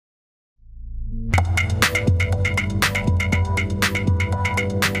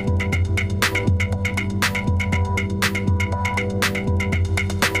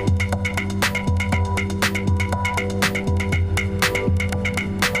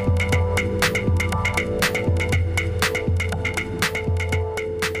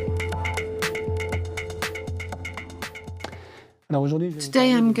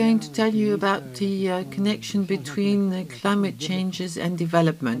Today I'm going to tell you about the connection between climate changes and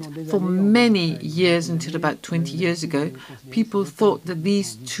development. For many years, until about 20 years ago, people thought that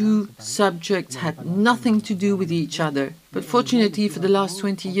these two subjects had nothing to do with each other. But fortunately, for the last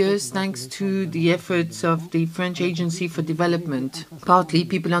 20 years, thanks to the efforts of the French Agency for Development, partly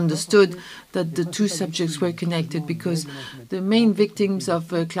people understood that the two subjects were connected because the main victims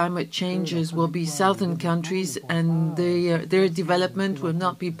of climate changes will be southern countries, and their development will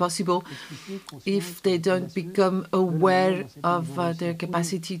not be possible if they don't become aware of their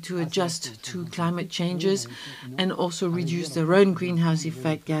capacity to adjust to climate changes and also reduce their own greenhouse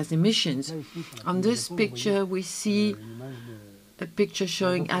effect gas emissions. On this picture, we see a picture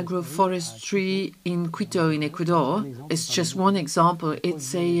showing agroforestry in Quito in Ecuador. It's just one example.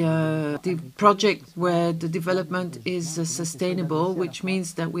 It's the project where the development is sustainable, which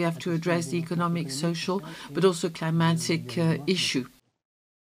means that we have to address the economic, social, but also climatic issue.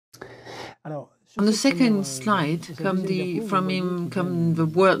 On the second slide, come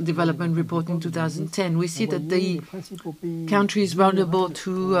the World Development Report in 2010. We see that the countries vulnerable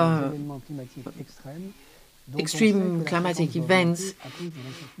to extreme climatic events,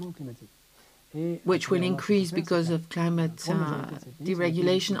 which will increase because of climate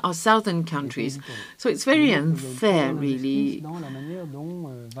deregulation, are southern countries. So it's very unfair, really.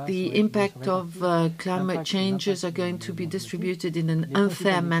 The impact of climate changes are going to be distributed in an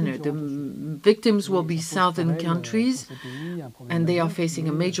unfair manner. The victims will be southern countries, and they are facing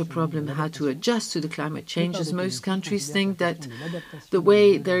a major problem how to adjust to the climate changes. Most countries think that the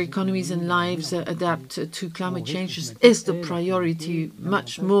way their economies and lives adapt to climate changes is the priority,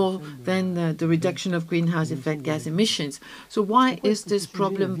 much more than the reduction of greenhouse effect gas emissions. So why is this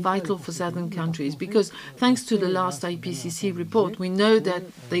problem vital for southern countries? Because thanks to the last IPCC report, we know that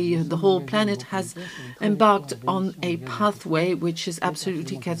the whole planet has embarked on a pathway which is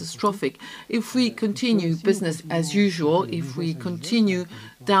absolutely catastrophic. If we continue business as usual, if we continue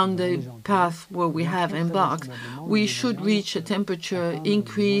down the path where we have embarked, we should reach a temperature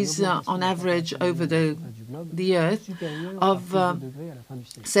increase on average over the Earth of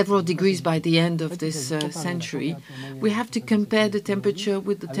several degrees by the end of this century. We have to compare the temperature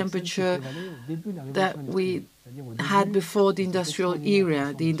with the temperature that we had before the industrial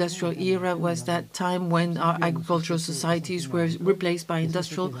era. The industrial era was that time when our agricultural societies were replaced by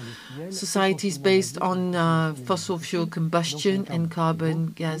industrial societies based on fossil fuel combustion and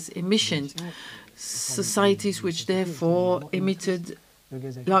carbon gas emissions. Societies which therefore emitted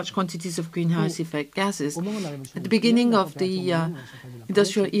large quantities of greenhouse effect gases. At the beginning of the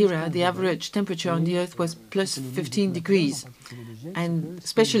industrial era, the average temperature on the Earth was plus 15 degrees. And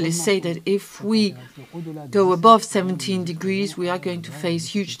specialists say that if we go above 17 degrees, we are going to face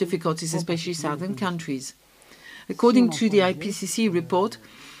huge difficulties, especially southern countries. According to the IPCC report,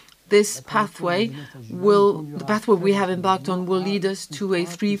 this pathway the pathway we have embarked on will lead us to a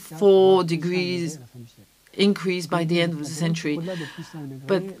 3-4 degrees increase by the end of the century.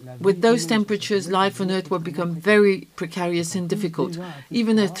 But with those temperatures, life on Earth will become very precarious and difficult.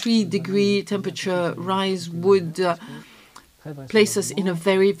 Even a 3-degree temperature rise would place us in a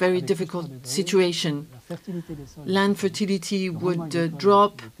very, very difficult situation. Land fertility would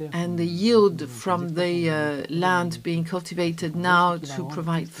drop, and the yield from the land being cultivated now to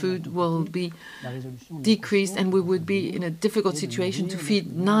provide food will be decreased, and we would be in a difficult situation to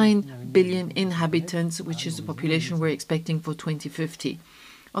feed 9 billion inhabitants, which is the population we're expecting for 2050.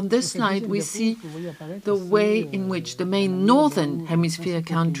 On this slide, we see the way in which the main northern hemisphere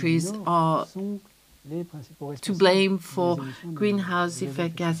countries are to blame for greenhouse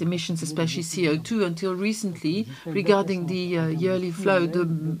effect gas emissions, especially CO2. Until recently, regarding the yearly flow, the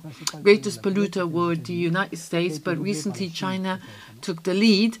greatest polluter were the United States, but recently China took the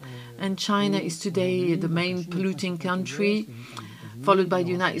lead, and China is today the main polluting country, followed by the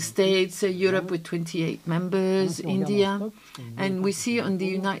United States, Europe with 28 members, India. And we see on the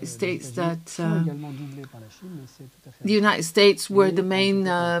United States that the United States were the main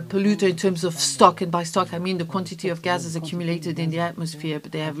polluter in terms of stock, and by stock I mean the quantity of gases accumulated in the atmosphere,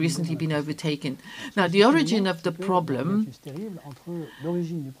 but they have recently been overtaken. Now, the origin of the problem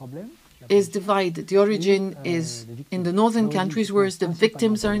is divided. The origin is in the northern countries, whereas the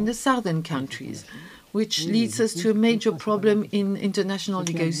victims are in the southern countries, which leads us to a major problem in international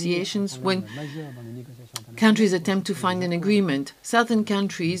negotiations when countries attempt to find an agreement. Southern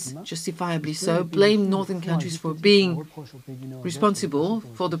countries, justifiably so, blame northern countries for being responsible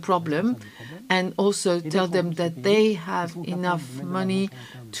for the problem, and also tell them that they have enough money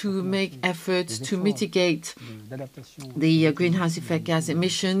to make efforts to mitigate the greenhouse effect gas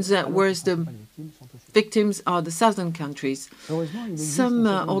emissions, whereas the victims are the southern countries. Some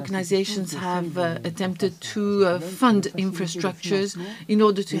organizations have attempted to fund infrastructures in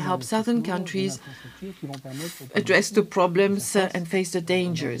order to help southern countries address the problems and face the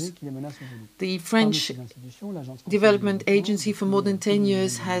dangers. The French Development Agency for more than 10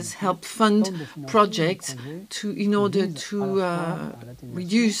 years has helped fund projects in order to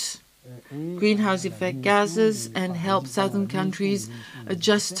reduce greenhouse effect gases and help southern countries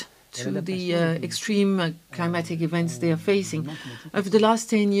adjust to the extreme climatic events they are facing. Over the last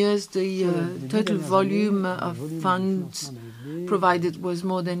 10 years, the total volume of funds provided was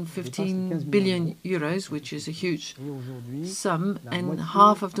more than 15 billion euros, which is a huge sum, and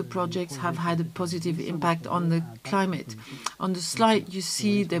half of the projects have had a positive impact on the climate. On the slide, you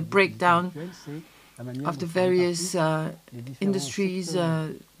see the breakdown of the various industries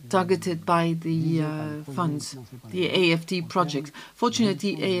targeted by the funds, the AFD projects.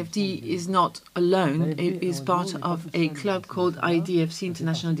 Fortunately, AFD is not alone. It is part of a club called IDFC,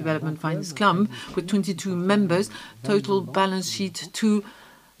 International Development Finance Club, with 22 members, total balance sheet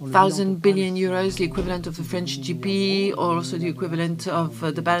 2,000 billion euros, the equivalent of the French GDP, or also the equivalent of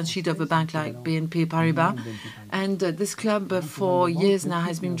the balance sheet of a bank like BNP Paribas. And this club for years now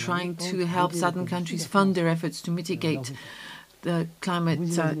has been trying to help southern countries fund their efforts to mitigate the climate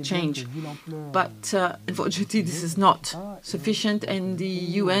change. But unfortunately, this is not sufficient, and the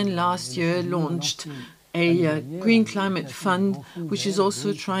UN last year launched a green climate fund, which is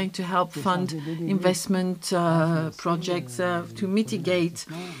also trying to help fund investment projects to mitigate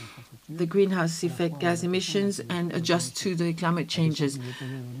the greenhouse effect gas emissions and adjust to the climate changes.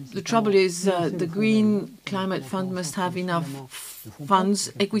 The trouble is the Green Climate Fund must have enough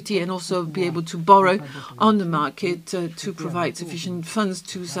funds, equity, and also be able to borrow on the market to provide sufficient funds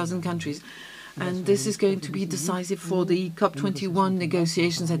to southern countries. And this is going to be decisive for the COP21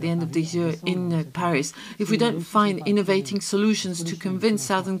 negotiations at the end of this year in Paris. If we don't find innovating solutions to convince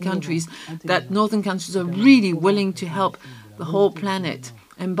southern countries that northern countries are really willing to help the whole planet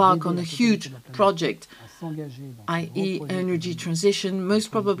embark on a huge project, i.e. energy transition, most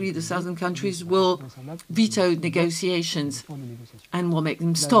probably the southern countries will veto negotiations and will make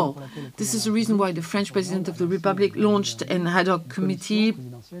them stall. This is the reason why the French President of the Republic launched an ad hoc committee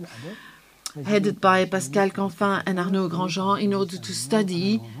headed by Pascal Canfin and Arnaud Grandjean in order to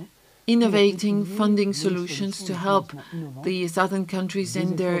study innovating funding solutions to help the southern countries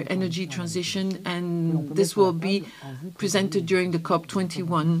in their energy transition, and this will be presented during the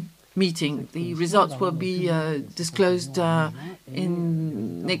COP21 meeting. The results will be disclosed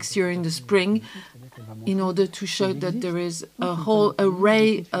next year in the spring, in order to show that there is a whole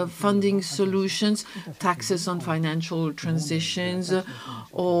array of funding solutions, taxes on financial transitions,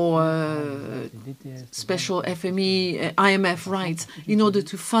 or special FME, IMF rights, in order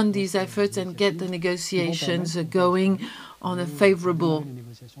to fund these efforts and get the negotiations going on in a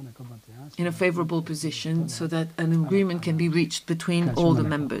favorable position, so that an agreement can be reached between all the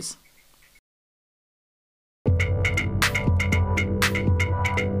members.